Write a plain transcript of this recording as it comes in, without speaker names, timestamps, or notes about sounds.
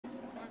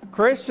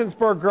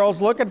Christiansburg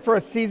girls looking for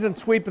a season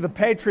sweep of the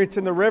Patriots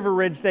in the River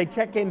Ridge. They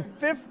check in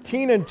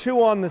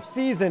 15-2 on the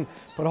season,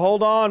 but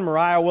hold on,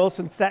 Mariah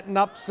Wilson setting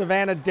up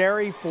Savannah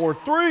Derry for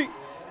three.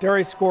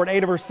 Derry scored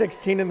 8 of her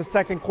 16 in the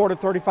second quarter,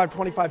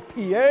 35-25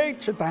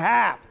 PH at the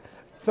half.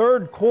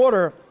 Third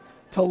quarter,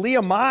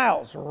 Talia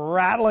Miles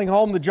rattling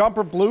home the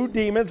jumper. Blue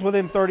Demons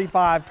within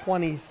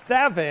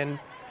 35-27.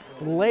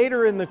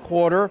 Later in the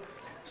quarter,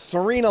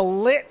 Serena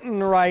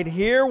Litton right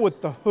here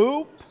with the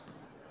hoop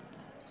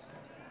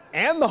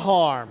and the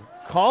harm.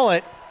 Call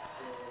it.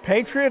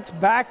 Patriots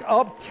back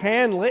up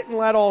 10. Litton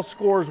led all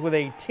scores with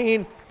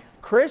 18.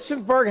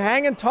 Christiansburg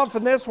hanging tough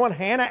in this one.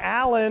 Hannah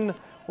Allen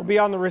will be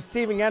on the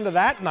receiving end of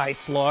that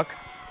nice look.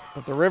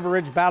 But the River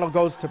Ridge battle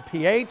goes to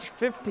PH,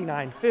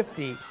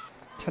 59-50,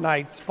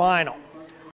 tonight's final.